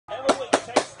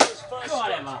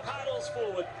falls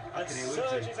forward and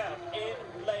surges out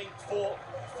in lane 4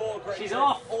 for Great She's Britain.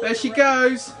 off. There she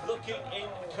goes. Looking in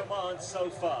command so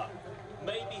far.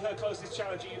 Maybe her closest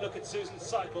challenger, you look at Susan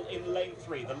Seipel in lane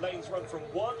 3. The lanes run from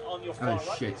 1 on your far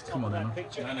right, shit, come on, that Emma.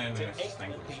 picture, No, to 8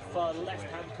 thank at the you. far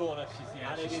left-hand corner.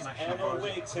 And it is Emma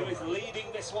Wiggs who is leading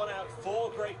this one out for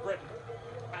Great Britain,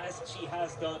 as she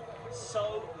has done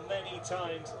so many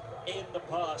times in the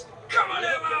past. Come on, look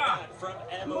Emma! at that from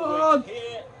Emma Come Wiggs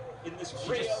here in this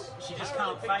Rio. She just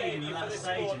can't Paralympic fade in the debut for last this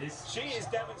sport. stages. She is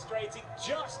demonstrating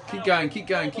just Keep how going, keep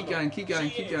going, keep phenomenal going, keep going,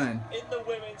 she keep is going. in the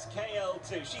women's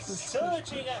KL2. She's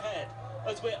surging ahead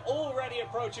as we're already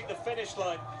approaching the finish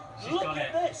line. Look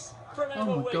at this from Emma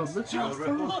my God, Wiggs. look how Just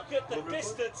far. look at the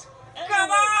distance.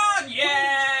 Come on, Wiggs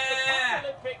yeah!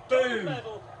 wins the Paralympic Boom. gold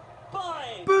medal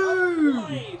by Boom.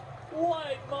 a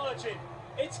wide margin.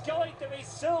 It's going to be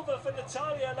silver for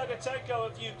Natalia Lagotenko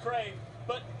of Ukraine,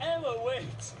 but Emma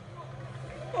Wiggs,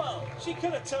 well, she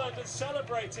could have turned and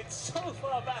celebrated so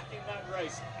far back in that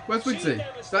race. Where's She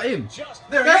Wiggsy? Is that him? just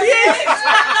There he is!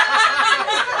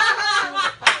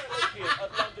 She was a Paralympian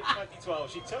at London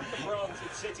 2012. She took the bronze in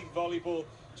sitting volleyball.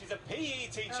 She's a PE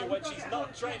teacher when she's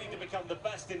not training to become the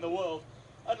best in the world.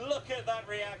 And look at that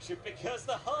reaction, because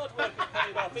the hard work has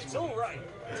paid off. It's all right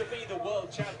to be the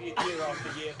world champion year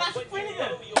after year, but when you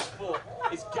know your sport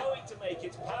is going to make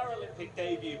its Paralympic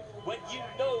debut, when you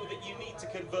know that you need to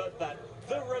convert that,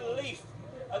 the relief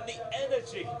and the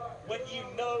energy when you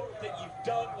know that you've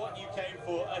done what you came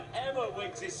for, and Emma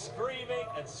Wiggs is screaming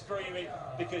and screaming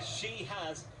because she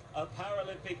has a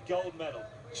Paralympic gold medal.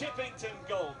 Chippington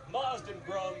gold, Marsden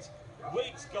bronze,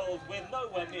 Wiggs gold. We're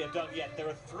nowhere near done yet. There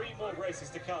are 3 more races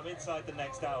to come inside the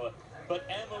next hour. But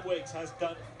Emma Wiggs has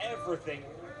done everything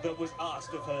that was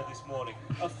asked of her this morning.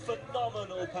 A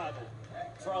phenomenal paddle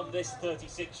from this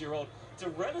 36-year-old. It's a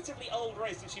relatively old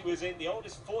race that she was in, the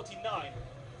oldest 49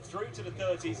 through to the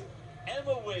 30s.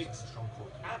 Emma Wiggs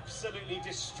absolutely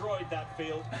destroyed that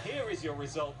field. Here is your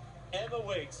result. Emma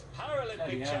Wiggs,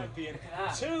 Paralympic champion,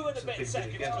 2 and a bit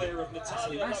seconds clear of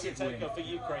Natalia Lagotenko for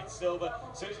Ukraine silver.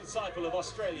 Susan Seipel of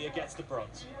Australia gets the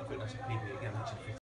bronze.